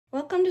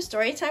welcome to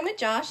Storytime with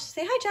Josh.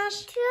 Say hi,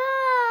 Josh.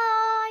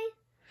 Hi.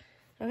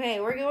 Okay,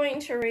 we're going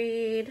to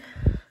read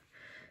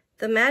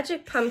The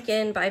Magic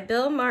Pumpkin by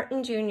Bill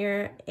Martin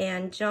Jr.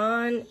 and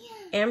John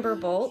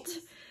Archambsult,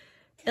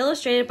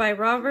 illustrated by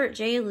Robert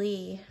J.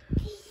 Lee.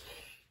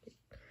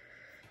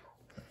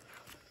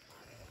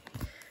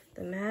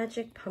 The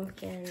Magic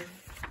Pumpkin.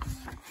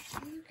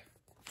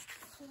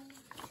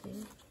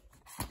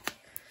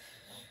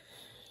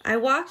 I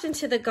walked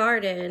into the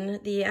garden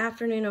the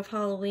afternoon of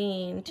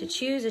Halloween to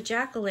choose a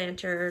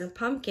jack-o'-lantern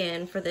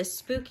pumpkin for this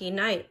spooky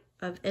night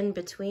of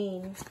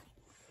in-between.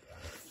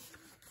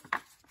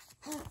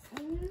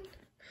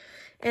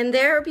 And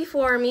there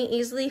before me,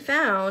 easily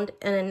found,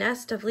 in a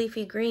nest of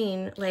leafy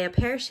green, lay a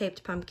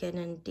pear-shaped pumpkin,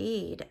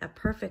 indeed, a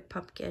perfect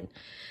pumpkin,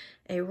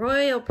 a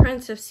royal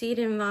prince of seed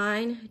and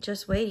vine,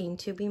 just waiting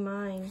to be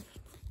mine.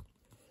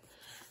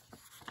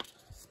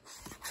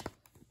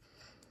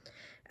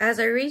 As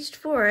I reached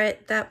for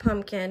it, that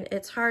pumpkin,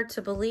 it's hard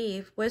to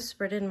believe,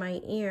 whispered in my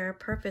ear,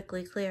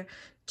 perfectly clear,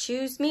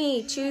 choose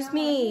me,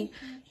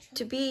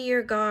 to be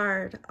your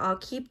guard. I'll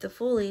keep the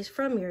foolies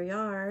from your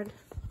yard.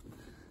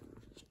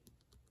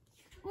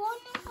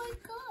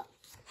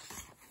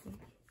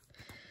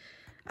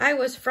 I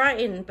was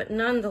frightened, but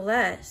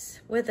nonetheless,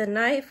 with a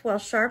knife well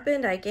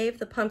sharpened, I gave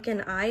the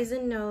pumpkin eyes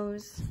and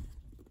nose.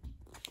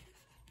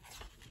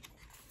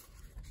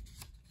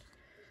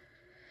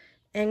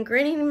 And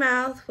grinning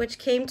mouth, which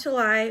came to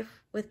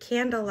life with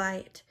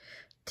candlelight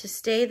to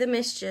stay the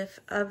mischief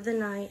of the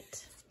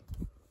night.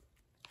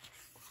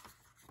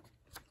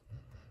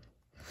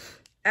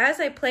 As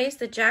I placed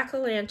the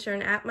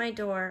jack-o'-lantern at my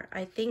door,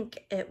 I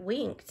think it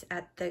winked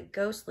at the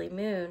ghostly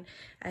moon,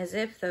 as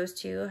if those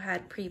two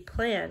had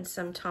pre-planned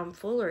some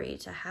tomfoolery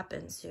to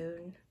happen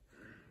soon.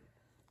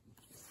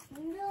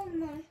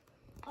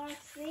 Our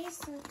face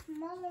is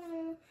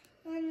smaller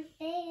and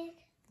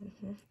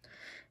big.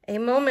 A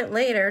moment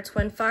later,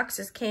 twin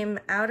foxes came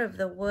out of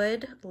the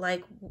wood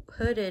like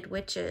hooded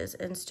witches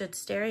and stood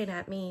staring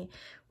at me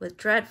with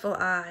dreadful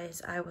eyes.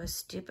 I was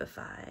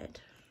stupefied.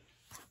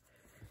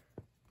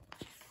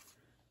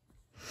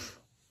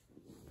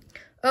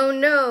 Oh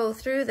no,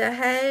 through the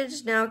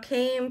hedge now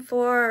came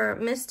four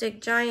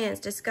mystic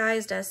giants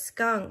disguised as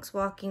skunks,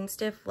 walking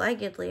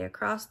stiff-leggedly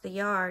across the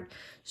yard.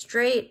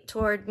 Straight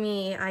toward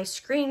me, I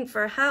screamed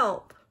for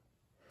help.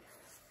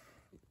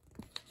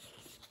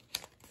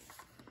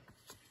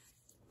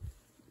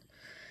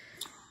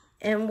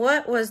 And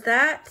what was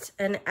that?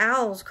 An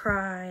owl's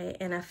cry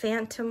and a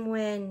phantom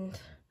wind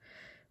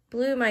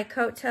blew my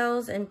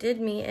coattails and did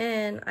me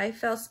in. I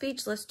fell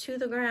speechless to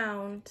the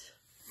ground.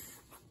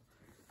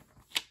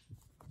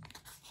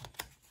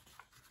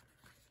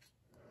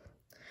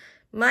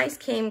 Mice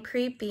came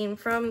creeping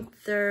from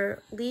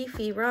their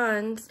leafy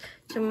runs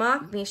to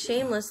mock me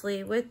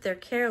shamelessly with their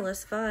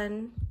careless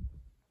fun.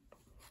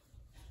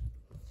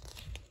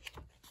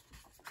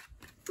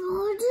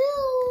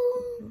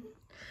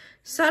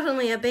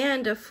 Suddenly a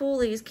band of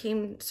foolies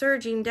came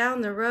surging down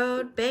the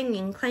road,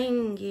 banging,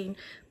 clanging,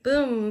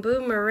 boom,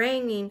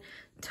 boomeranging,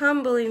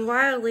 tumbling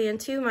wildly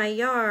into my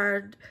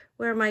yard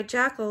where my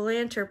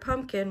jack-o'-lantern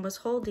pumpkin was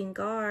holding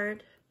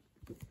guard.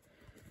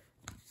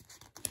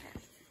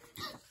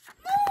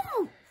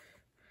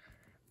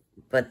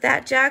 But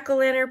that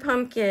jack-o'-lantern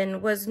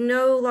pumpkin was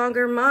no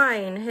longer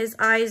mine. His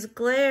eyes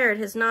glared,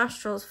 his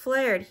nostrils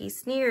flared. He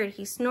sneered,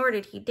 he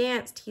snorted, he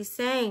danced, he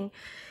sang.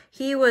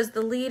 He was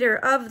the leader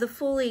of the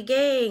Foolie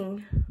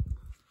gang.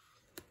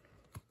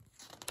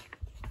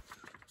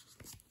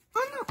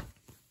 Oh, no.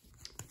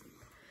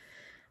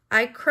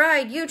 I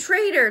cried, you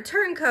traitor,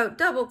 turncoat,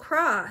 double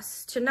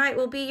cross. Tonight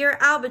will be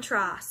your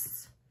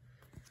albatross.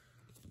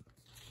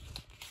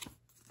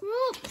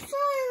 Sorry,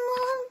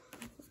 Mom.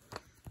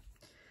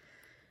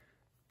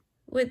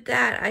 With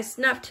that, I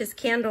snuffed his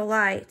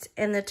candlelight,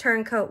 and the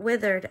turncoat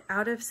withered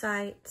out of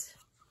sight.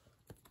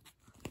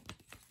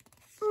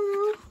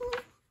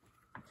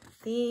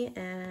 The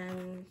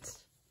end.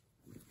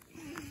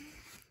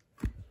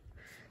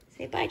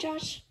 Say bye,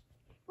 Josh.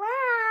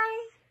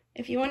 Bye.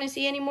 If you want to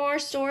see any more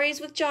stories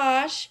with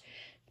Josh,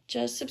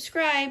 just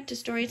subscribe to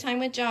Storytime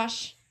with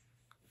Josh.